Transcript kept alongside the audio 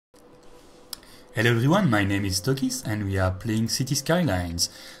Hello everyone, my name is Tokis and we are playing Cities Skylines.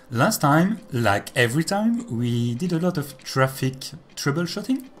 Last time, like every time, we did a lot of traffic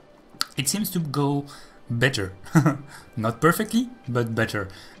troubleshooting. It seems to go better. Not perfectly, but better.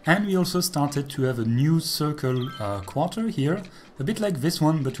 And we also started to have a new circle quarter here, a bit like this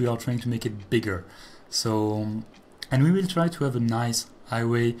one, but we are trying to make it bigger. So, and we will try to have a nice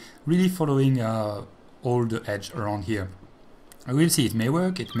highway, really following all the edge around here. We'll see, it may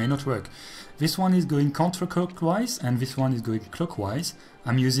work, it may not work. This one is going counterclockwise and this one is going clockwise.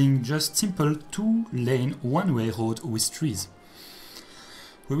 I'm using just simple 2-lane one-way road with trees.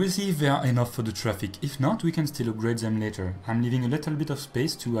 We will see if they are enough for the traffic. If not, we can still upgrade them later. I'm leaving a little bit of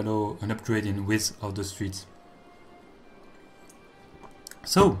space to allow an upgrade in width of the streets.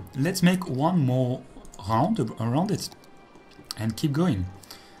 So, let's make one more round around it and keep going.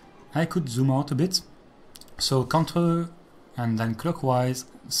 I could zoom out a bit. So counter and then clockwise,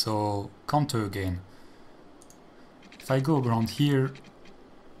 so counter again. If I go around here,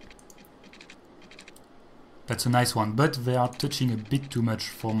 that's a nice one, but they are touching a bit too much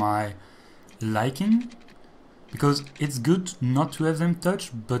for my liking, because it's good not to have them touch,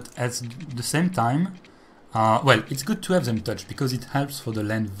 but at the same time, well, it's good to have them touch because it helps for the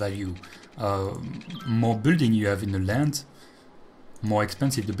land value. More building you have in the land, more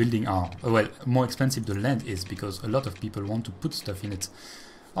expensive the building are. Well, more expensive the land is because a lot of people want to put stuff in it.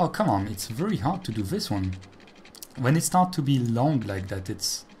 Oh, come on, it's very hard to do this one. When it starts to be long like that,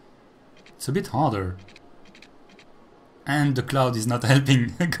 it's a bit harder. And the cloud is not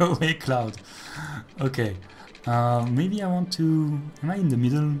helping. Go away, cloud. Okay, maybe I want to... Am I in the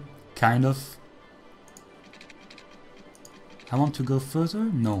middle? Kind of. I want to go further?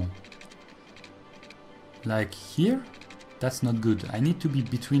 No. Like here? That's not good. I need to be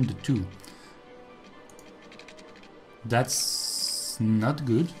between the two. That's not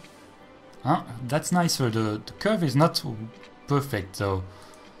good. That's nicer. The curve is not perfect though.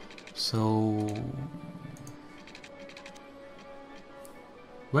 So...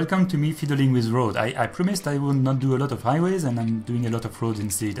 Welcome to me fiddling with road. I promised I would not do a lot of highways and I'm doing a lot of roads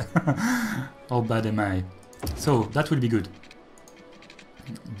instead. How bad am I? So, that will be good.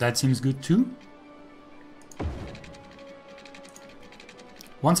 That seems good too.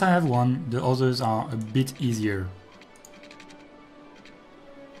 Once I have one, the others are a bit easier.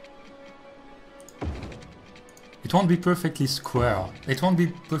 It won't be perfectly square, it won't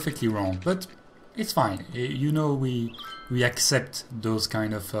be perfectly round, but it's fine. You know, we accept those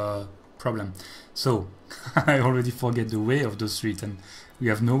kind of problem. So, I already forget the way of the street and we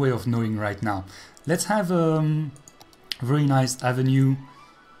have no way of knowing right now. Let's have a very nice avenue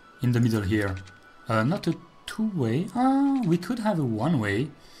in the middle here. Not a two-way. We could have a one-way.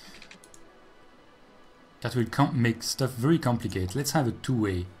 That will make stuff very complicated. Let's have a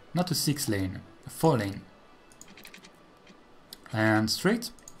two-way, not a 6-lane, a 4-lane. And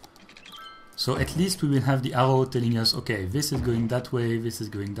straight. So at least we will have the arrow telling us, okay, this is going that way, this is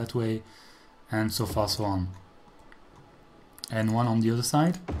going that way, and so far so on. And one on the other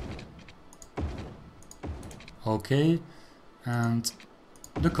side. Okay, and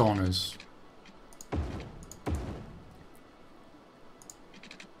the corners.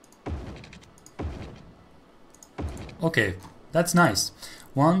 Okay, that's nice.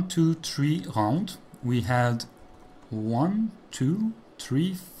 1, 2, 3 round. We had 1, 2,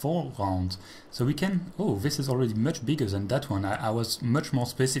 3, 4 rounds. So we can... Oh, this is already much bigger than that one. I was much more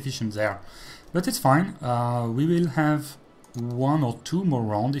specific there. But it's fine. We will have 1 or 2 more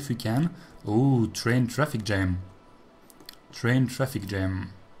rounds if we can. Oh, train traffic jam. Train traffic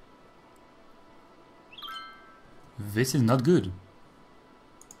jam. This is not good.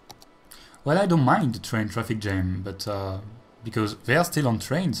 Well, I don't mind the train traffic jam, but because they are still on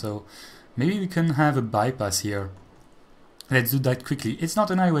train, so maybe we can have a bypass here. Let's do that quickly. It's not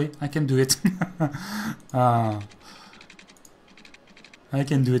an highway, I can do it. I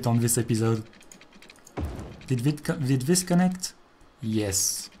can do it on this episode. Did this connect?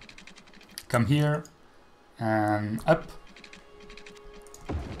 Yes. Come here and up.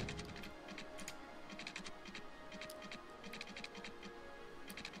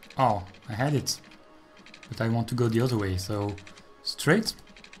 Oh, I had it, but I want to go the other way, so straight.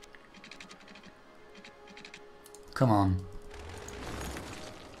 Come on.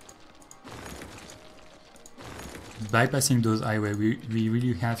 Bypassing those highways, we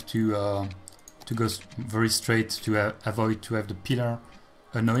really have to go very straight to avoid to have the pillar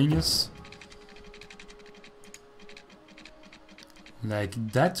annoying us.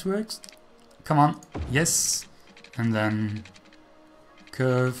 Like that works. Come on, yes, and then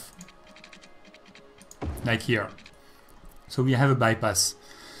curve like here. So we have a bypass.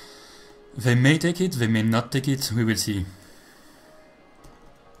 They may take it, they may not take it, we will see.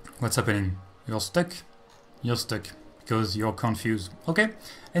 What's happening? You're stuck? You're stuck because you're confused. Okay,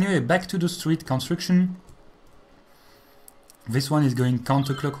 anyway, back to the street construction. This one is going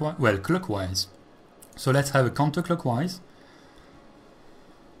counterclockwise, well, clockwise. So let's have a counterclockwise.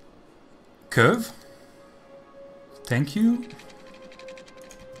 Curve. Thank you.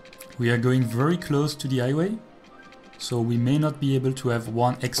 We are going very close to the highway, so we may not be able to have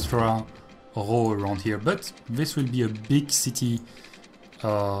one extra row around here, but this will be a big city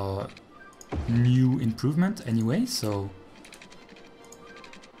new improvement anyway, so...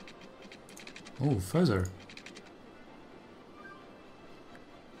 Oh, further.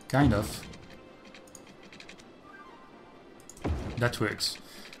 Kind of. That works.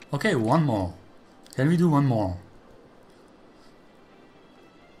 Okay, one more. Can we do one more?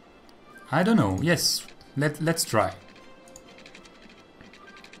 I don't know. Yes, let's try.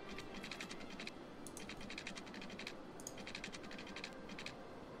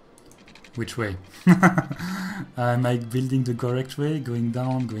 Which way? Am I building the correct way? Going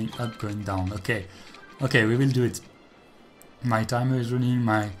down, going up, going down. Okay. Okay, we will do it. My timer is running,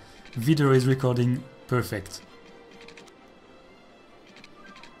 my video is recording. Perfect.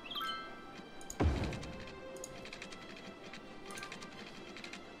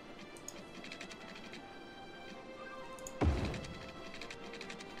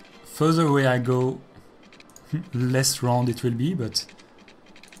 Further away I go, less round it will be, but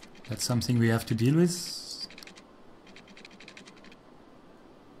that's something we have to deal with.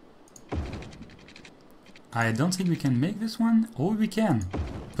 I don't think we can make this one. Oh, we can.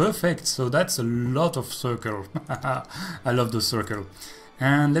 Perfect. So that's a lot of circle. I love those circle.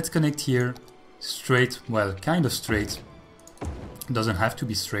 And let's connect here straight. Well, kind of straight. Doesn't have to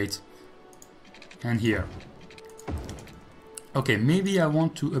be straight. And here. Okay, maybe I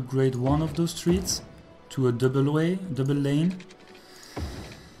want to upgrade one of those streets to a double lane.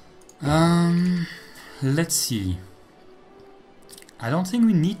 Let's see. I don't think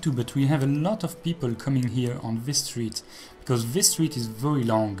we need to, but we have a lot of people coming here on this street because this street is very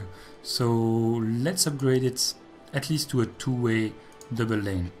long. So let's upgrade it at least to a two-way double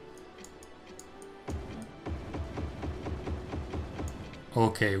lane.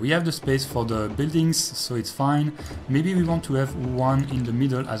 Okay, we have the space for the buildings, so it's fine. Maybe we want to have one in the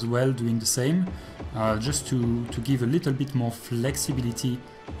middle as well doing the same, just to give a little bit more flexibility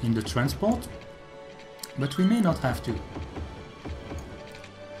in the transport. But we may not have to.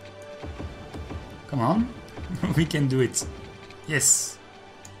 Come on, we can do it. Yes.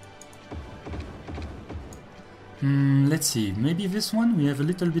 Let's see, maybe this one, we have a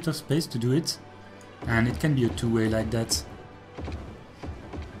little bit of space to do it. And it can be a two-way like that.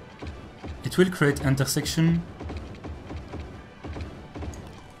 It will create intersection,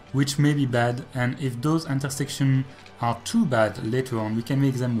 which may be bad, and if those intersections are too bad later on, we can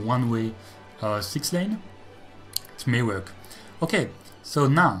make them one-way 6-lane. It may work. Okay, so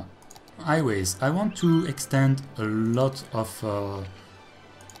now, highways. I want to extend a lot of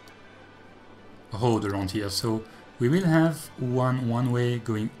road around here, so we will have one way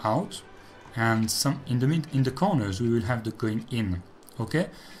going out, and some in the corners we will have the going in. Okay.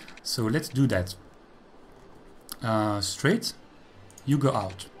 So let's do that. Straight, you go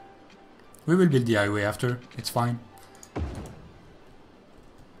out. We will build the highway after, it's fine.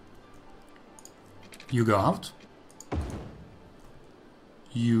 You go out.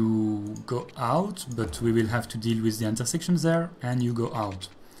 You go out, but we will have to deal with the intersections there, and you go out.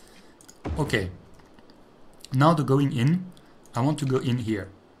 Okay. Now the going in, I want to go in here.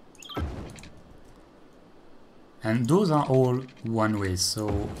 And those are all one way,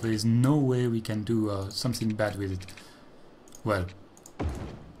 so there is no way we can do something bad with it. Well,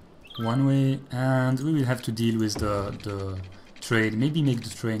 one way, and we will have to deal with the train. Maybe make the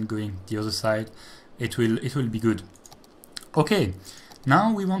train going the other side. It will be good. Okay,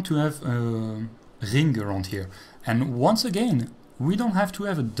 now we want to have a ring around here, and once again, we don't have to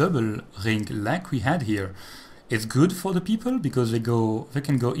have a double ring like we had here. It's good for the people because they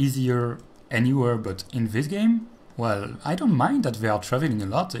can go easier anywhere, but in this game, well, I don't mind that they are traveling a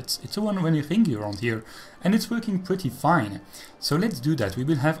lot. It's a one-way ring around here, and it's working pretty fine. So let's do that. We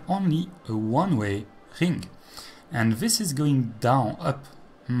will have only a one-way ring, and this is going down, up.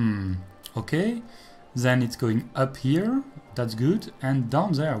 Okay, then it's going up here. That's good, and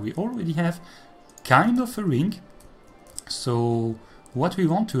down there we already have kind of a ring. So what we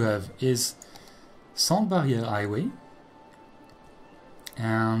want to have is sound barrier highway,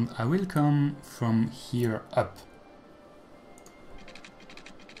 and I will come from here up.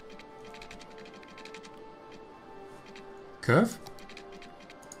 Curve.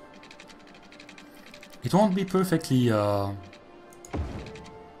 It won't be perfectly...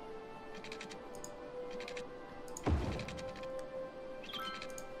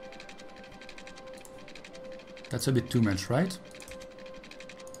 That's a bit too much, right?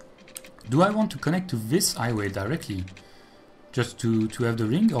 Do I want to connect to this highway directly? Just to have the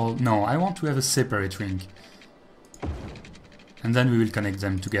ring? Or no, I want to have a separate ring. And then we will connect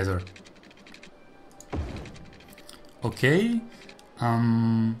them together. Okay.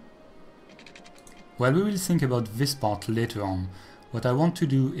 Well, we will think about this part later on. What I want to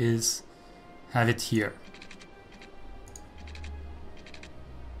do is have it here.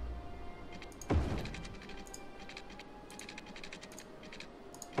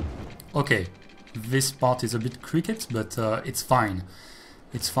 Okay, this part is a bit cricket, but it's fine.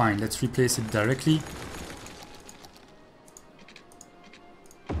 It's fine. Let's replace it directly.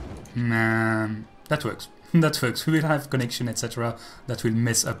 Man, that works. That works. We will have connection, etc. That will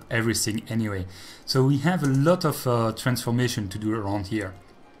mess up everything anyway. So we have a lot of transformation to do around here.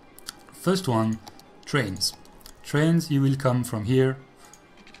 First one, trains. Trains, you will come from here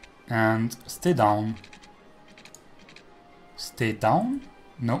and stay down. Stay down?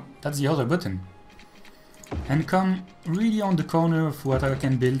 No, that's the other button. And come really on the corner of what I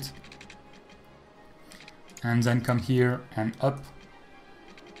can build. And then come here and up.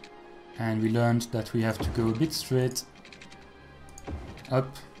 And we learned that we have to go a bit straight up.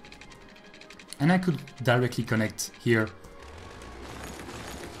 And I could directly connect here.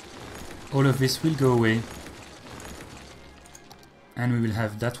 All of this will go away. And we will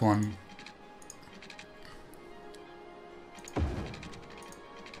have that one.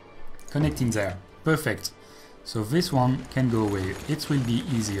 Connecting there. Perfect. So this one can go away. It will be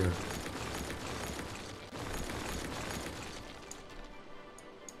easier.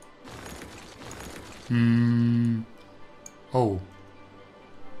 Oh.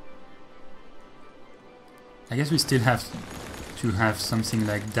 I guess we still have to have something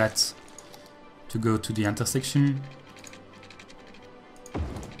like that to go to the intersection.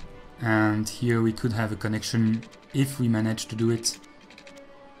 And here we could have a connection if we manage to do it.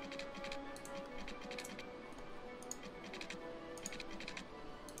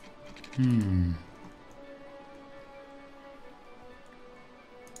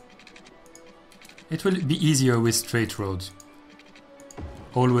 It will be easier with straight roads.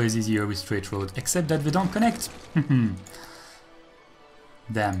 Always easier with straight roads, except that they don't connect.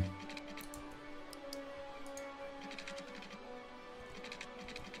 Damn.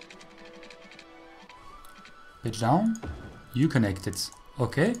 Page down. You connect it.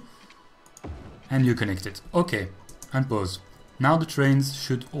 Okay. And you connect it. Okay. And pause. Now the trains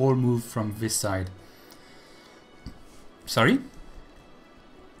should all move from this side. Sorry?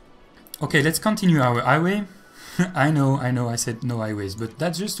 Okay, let's continue our highway. I know, I said no highways, but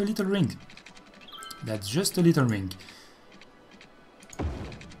that's just a little ring. That's just a little ring.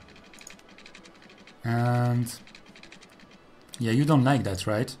 And... yeah, you don't like that,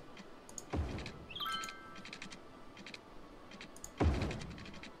 right?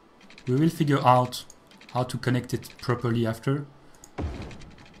 We will figure out how to connect it properly after.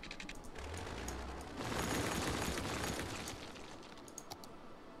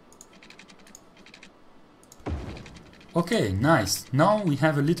 Okay, nice. Now we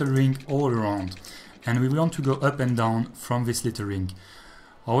have a little ring all around and we want to go up and down from this little ring.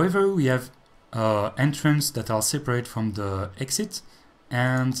 However, we have entrance that are separate from the exit,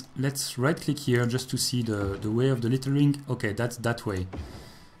 and let's right click here just to see the way of the little ring. Okay, that's that way.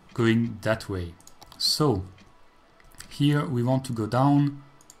 Going that way. So here we want to go down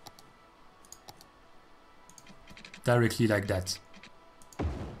directly like that.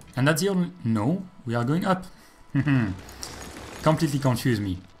 And that's the only... no, we are going up. Completely confused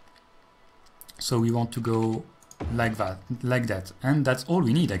me. So we want to go like that. And that's all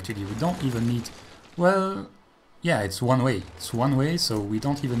we need actually. We don't even need... well, yeah, it's one way. It's one way, so we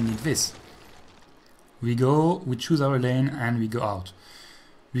don't even need this. We go, we choose our lane and we go out.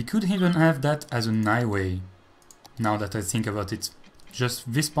 We could even have that as an highway. Now that I think about it.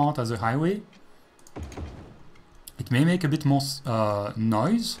 Just this part as a highway. It may make a bit more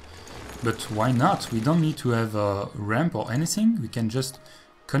noise. But why not? We don't need to have a ramp or anything. We can just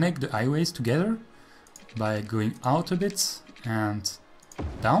connect the highways together by going out a bit and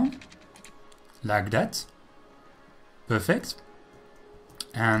down. Like that. Perfect.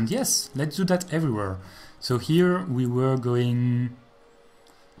 And yes, let's do that everywhere. So here we were going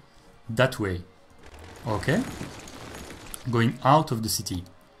that way. Okay. Going out of the city.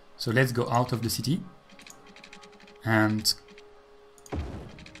 So let's go out of the city. And...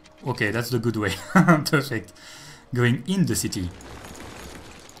 okay, that's the good way. Perfect. Going in the city.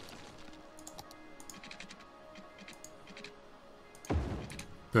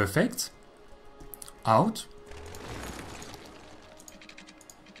 Perfect. Out.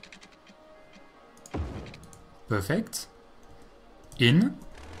 Perfect. In.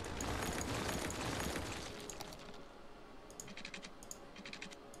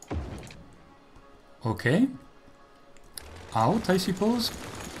 Okay. Out, I suppose.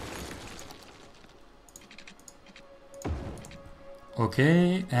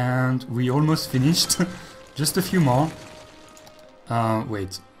 Okay, and we almost finished. Just a few more.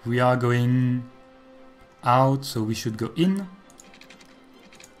 Wait, we are going out, so we should go in.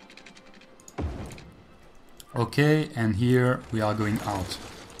 Okay, and here we are going out.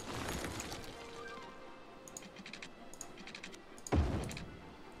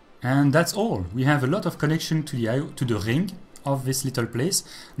 And that's all. We have a lot of connection to the ring of this little place.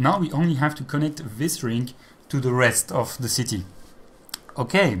 Now we only have to connect this ring to the rest of the city.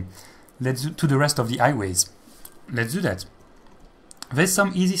 Okay, let's do to the rest of the highways. Let's do that. There's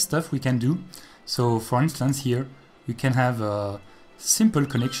some easy stuff we can do. So for instance here we can have a simple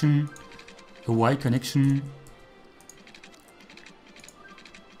connection, a Y connection.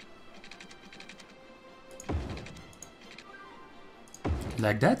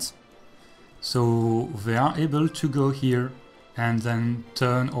 Like that. So they are able to go here and then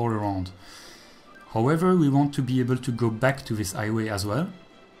turn all around. However, we want to be able to go back to this highway as well.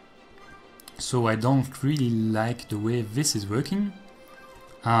 So I don't really like the way this is working.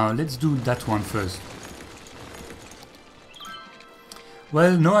 Let's do that one first.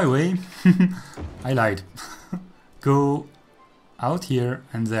 Well, no highway. I lied. Go out here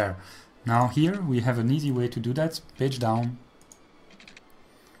and there. Now here we have an easy way to do that. Page down.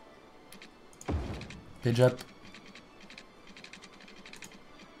 Page up.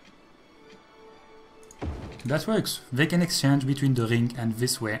 That works. They can exchange between the ring and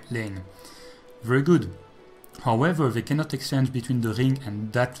this lane. Very good. However, they cannot exchange between the ring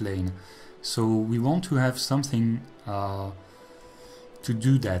and that lane. So we want to have something to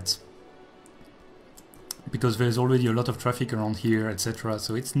do that. Because there's already a lot of traffic around here, etc.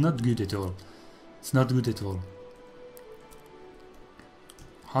 So it's not good at all. It's not good at all.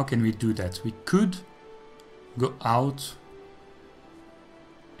 How can we do that? We could go out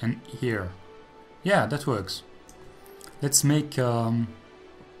and here. Yeah, that works. Let's make an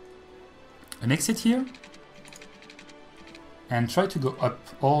exit here and try to go up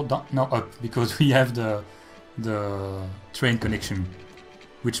or down. No, up, because we have the train connection,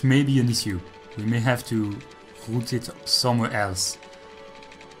 which may be an issue. We may have to route it somewhere else.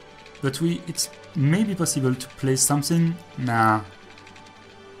 But it's maybe possible to place something. Nah,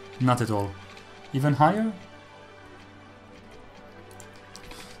 not at all. Even higher?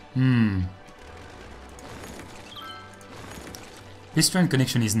 This train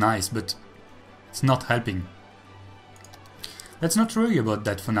connection is nice, but it's not helping. Let's not worry about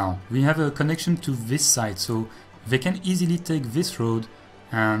that for now. We have a connection to this side, so they can easily take this road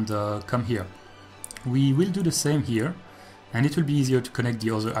and come here. We will do the same here, and it will be easier to connect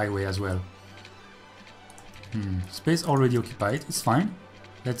the other highway as well. Space already occupied, it's fine.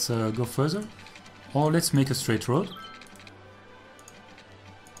 Let's go further, or let's make a straight road.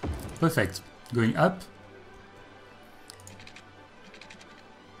 Perfect. Going up.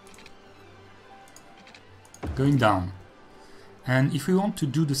 Going down. And if we want to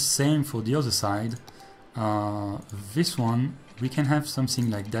do the same for the other side, this one, we can have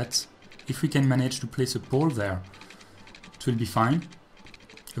something like that. If we can manage to place a pole there, it will be fine.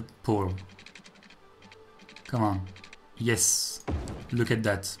 A pole. Come on. Yes. Look at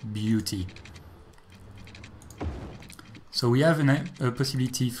that. Beauty. So we have a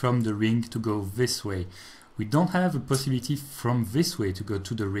possibility from the ring to go this way. We don't have a possibility from this way to go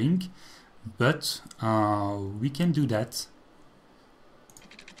to the ring, but we can do that.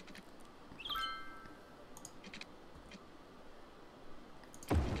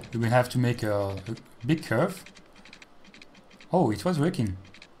 We will have to make a big curve. Oh, it was working.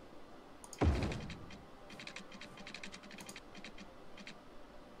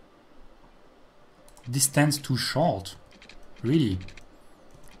 Distance too short. Really?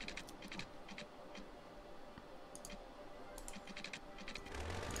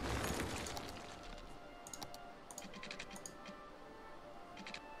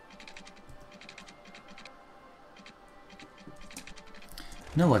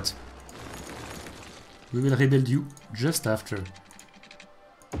 You know what? We will rebuild you just after.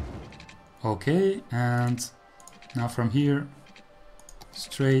 Okay, and now from here,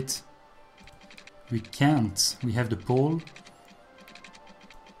 straight. We can't. We have the pole.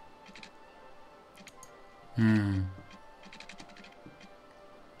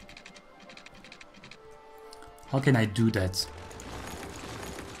 How can I do that?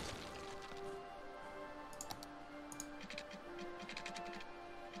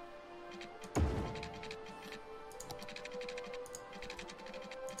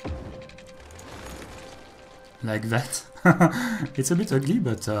 like that. It's a bit ugly,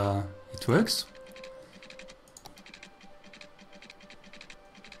 but it works.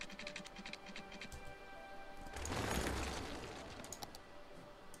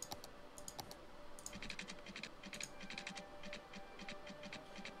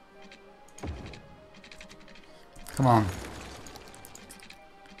 Come on.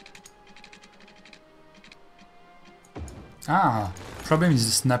 Ah, problem is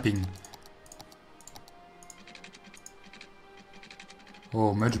the snapping.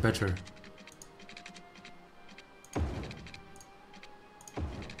 Oh, much better.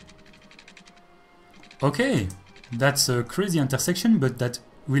 Okay, that's a crazy intersection, but that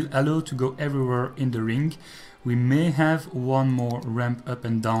will allow to go everywhere in the ring. We may have one more ramp up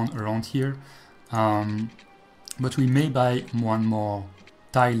and down around here, but we may buy one more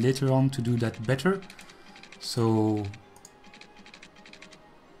tile later on to do that better. So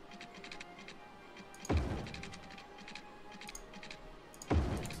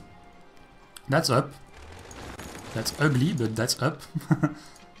that's up. That's ugly, but that's up.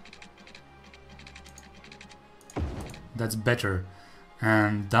 That's better.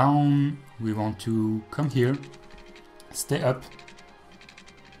 And down, we want to come here, stay up.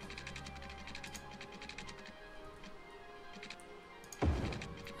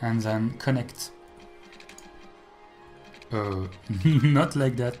 And then connect. Not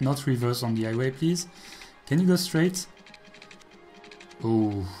like that, not reverse on the highway, please. Can you go straight?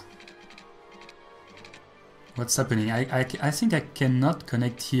 Oh. What's happening? I think I cannot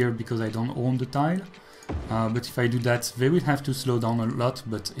connect here because I don't own the tile. But if I do that, they will have to slow down a lot,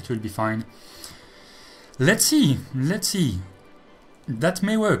 but it will be fine. Let's see, let's see. That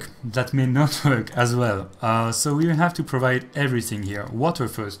may work, that may not work as well. So we will have to provide everything here. Water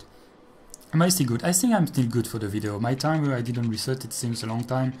first. Am I still good? I think I'm still good for the video. My timer, I didn't reset, it seems a long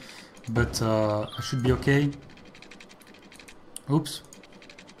time, but I should be okay. Oops.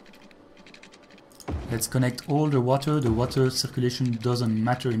 Let's connect all the water. The water circulation doesn't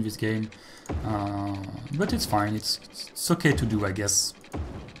matter in this game, but it's fine. It's okay to do, I guess.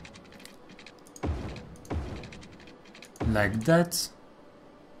 Like that.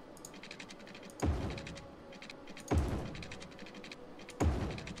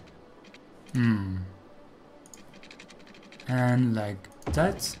 And like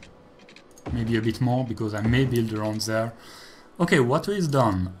that. Maybe a bit more because I may build around there. Okay, water is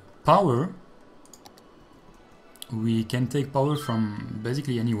done. Power. We can take power from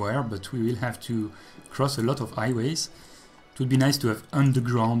basically anywhere, but we will have to cross a lot of highways. It would be nice to have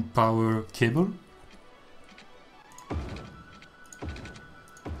underground power cable.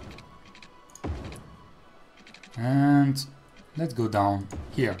 And let's go down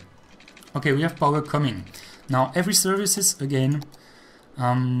here. Okay, we have power coming. Now every services again.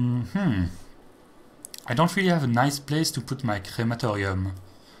 I don't really have a nice place to put my crematorium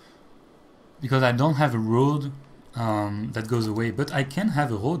because I don't have a road that goes away, but I can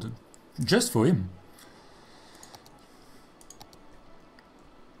have a road just for him.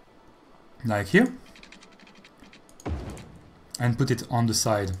 Like here. And put it on the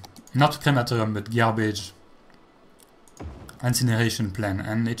side. Not crematorium, but garbage incineration plan,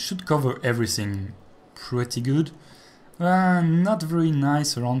 and it should cover everything pretty good. Not very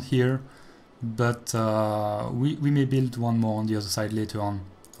nice around here, but we may build one more on the other side later on.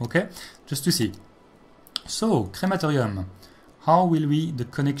 Okay, just to see. So crematorium, how will we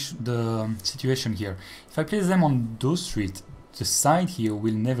the situation here? If I place them on those streets, the side here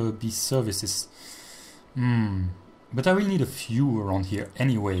will never be services. But I will need a few around here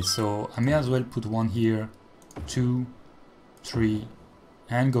anyway, so I may as well put one here, 2, 3,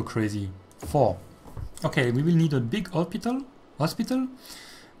 and go crazy, 4. Okay, we will need a big hospital,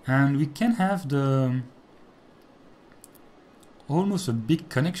 and we can have the almost a big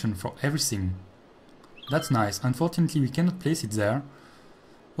connection for everything. That's nice. Unfortunately, we cannot place it there.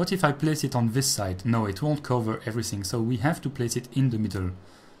 What if I place it on this side? No, it won't cover everything, so we have to place it in the middle.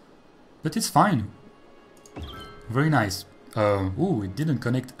 But it's fine. Very nice. Ooh, it didn't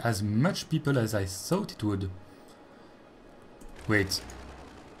connect as much people as I thought it would. Wait.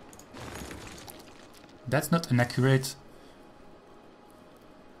 That's not an accurate...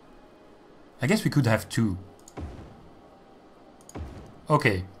 I guess we could have 2.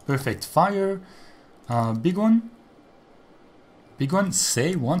 Okay, perfect. Fire. Big one. Big one,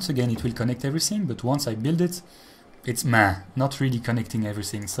 say, once again it will connect everything, but once I build it, it's not really connecting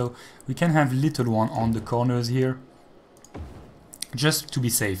everything. So we can have little one on the corners here, just to be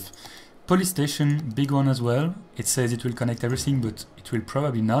safe. Police station, big one as well. It says it will connect everything, but it will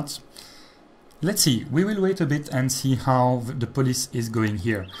probably not. Let's see, we will wait a bit and see how the police is going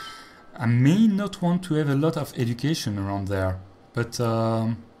here. I may not want to have a lot of education around there, but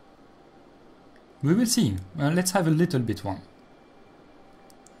we will see. Let's have a little bit one.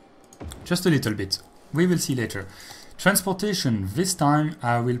 Just a little bit. We will see later. Transportation. This time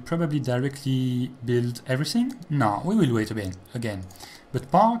I will probably directly build everything. No, we will wait a bit again.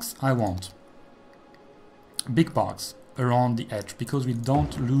 But parks I want. Big parks around the edge, because we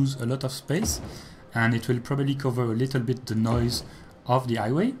don't lose a lot of space and it will probably cover a little bit the noise of the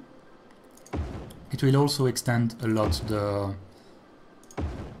highway. It will also extend a lot the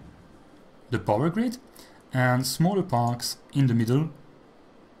power grid, and smaller parks in the middle.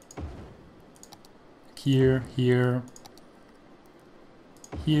 Here, here,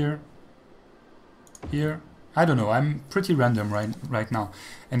 here, here. I don't know, I'm pretty random right now.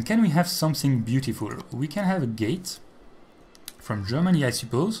 And can we have something beautiful? We can have a gate from Germany, I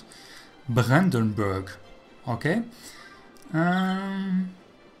suppose. Brandenburg. Okay.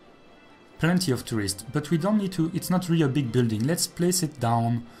 Plenty of tourists, but we don't need to, it's not really a big building. Let's place it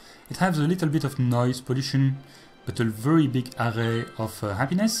down. It has a little bit of noise pollution, but a very big array of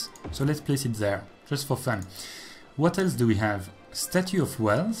happiness. So let's place it there, just for fun. What else do we have? Statue of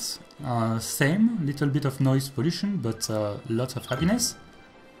Wealth. Same, little bit of noise pollution, but lots of happiness.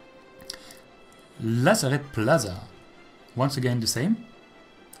 Lazarette Plaza. Once again the same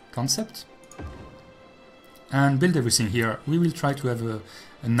concept. And build everything here. We will try to have a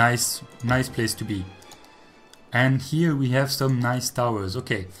nice place to be. And here we have some nice towers.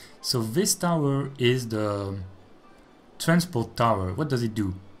 Okay, so this tower is the transport tower. What does it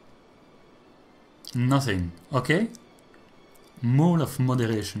do? Nothing. Okay. Mall of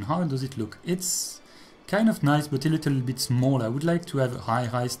Moderation. How does it look? It's kind of nice, but a little bit small. I would like to have a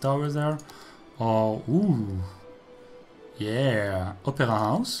high-rise tower there. Or, ooh, yeah, Opera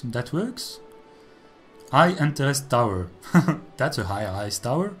House. That works. High Interest Tower. That's a high-rise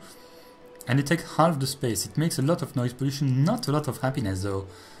tower. And it takes half the space. It makes a lot of noise pollution, not a lot of happiness though.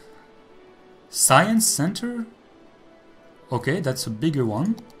 Science Center? Okay, that's a bigger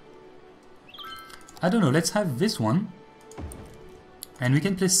one. I don't know, let's have this one. And we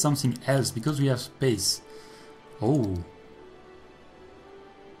can place something else because we have space. Oh.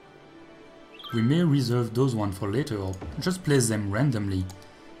 We may reserve those ones for later or just place them randomly.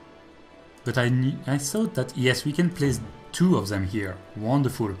 But I thought that, yes, we can place 2 of them here.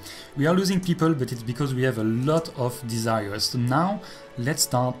 Wonderful. We are losing people, but it's because we have a lot of desires. So now let's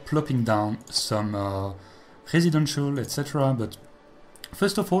start plopping down some residential, etc. But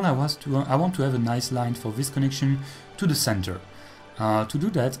first of all, I want to have a nice line for this connection to the center. To do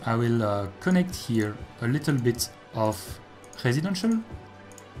that, I will connect here a little bit of residential.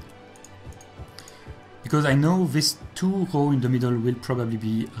 Because I know this 2 row in the middle will probably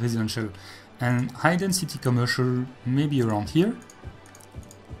be residential. And high density commercial maybe around here.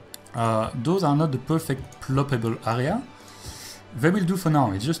 Those are not the perfect ploppable area. They will do for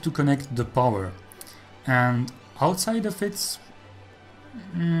now, it's just to connect the power. And outside of it,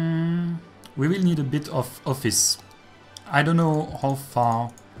 we will need a bit of office. I don't know how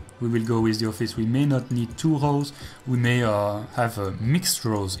far we will go with the office. We may not need 2 rows. We may have mixed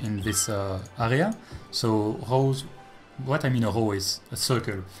rows in this area. So rows, what I mean a row is a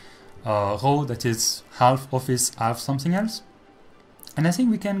circle. A row that is half office, half something else. And I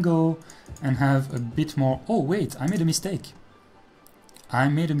think we can go and have a bit more. Oh wait, I made a mistake. I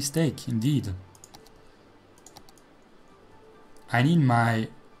made a mistake indeed. I need my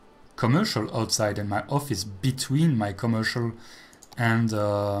commercial outside and my office between my commercial and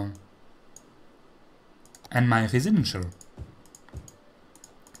my residential,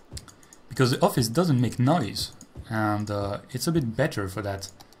 because the office doesn't make noise and it's a bit better for that.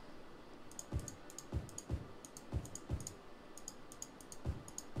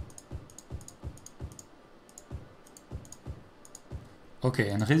 Okay,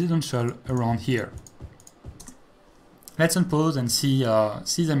 and residential around here. Let's unpause and see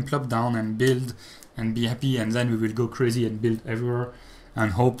them plop down and build and be happy, and then we will go crazy and build everywhere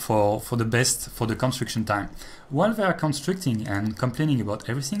and hope for the best for the construction time. While they are constructing and complaining about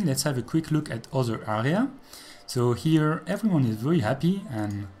everything, let's have a quick look at other area. So here everyone is very happy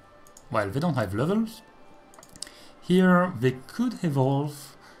and, well, they don't have levels. Here they could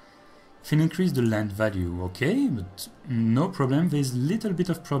evolve if it increase the land value, okay, but no problem. There's a little bit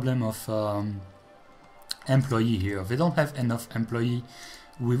of problem of employee here. They don't have enough employee.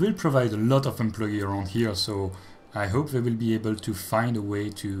 We will provide a lot of employee around here, so I hope they will be able to find a way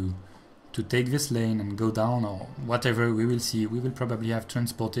to take this lane and go down or whatever. We will see. We will probably have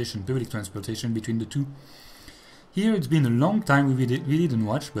transportation, public transportation between the two. Here it's been a long time we didn't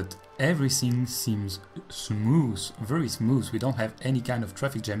watch, but everything seems smooth, very smooth. We don't have any kind of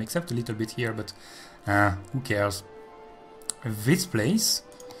traffic jam except a little bit here, but who cares? This place,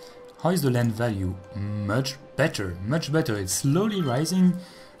 how is the land value? Much better, much better. It's slowly rising.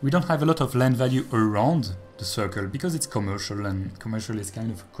 We don't have a lot of land value around the circle because it's commercial, and commercial is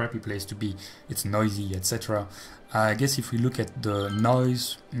kind of a crappy place to be. It's noisy, etc. I guess if we look at the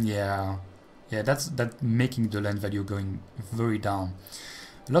noise, yeah, that's making the land value going very down.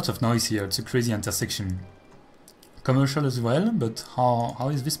 Lots of noise here. It's a crazy intersection. Commercial as well, but how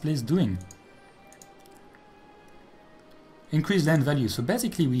is this place doing? Increase land value. So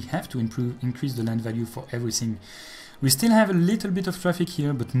basically we have to increase the land value for everything. We still have a little bit of traffic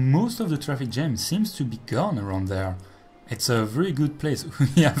here, but most of the traffic jam seems to be gone around there. It's a very good place.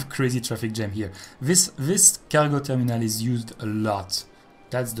 We have crazy traffic jam here. This cargo terminal is used a lot.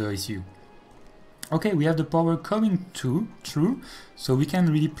 That's the issue. Okay, we have the power coming through, so we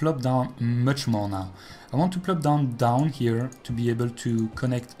can really plop down much more now. I want to plop down here to be able to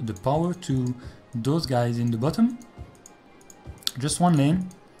connect the power to those guys in the bottom. Just one lane,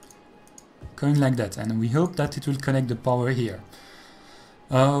 going like that, and we hope that it will connect the power here.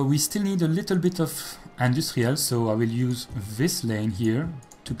 We still need a little bit of industrial, so I will use this lane here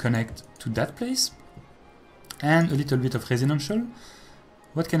to connect to that place, and a little bit of residential.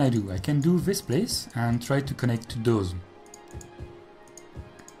 What can I do? I can do this place and try to connect to those.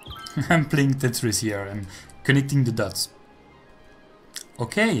 I'm playing Tetris here and connecting the dots.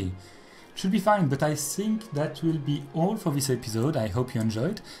 Okay. Should be fine, but I think that will be all for this episode. I hope you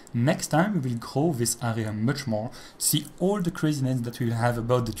enjoyed. Next time we will grow this area much more, see all the craziness that we will have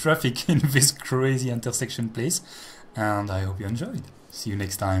about the traffic in this crazy intersection place, and I hope you enjoyed. See you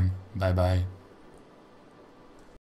next time. Bye bye.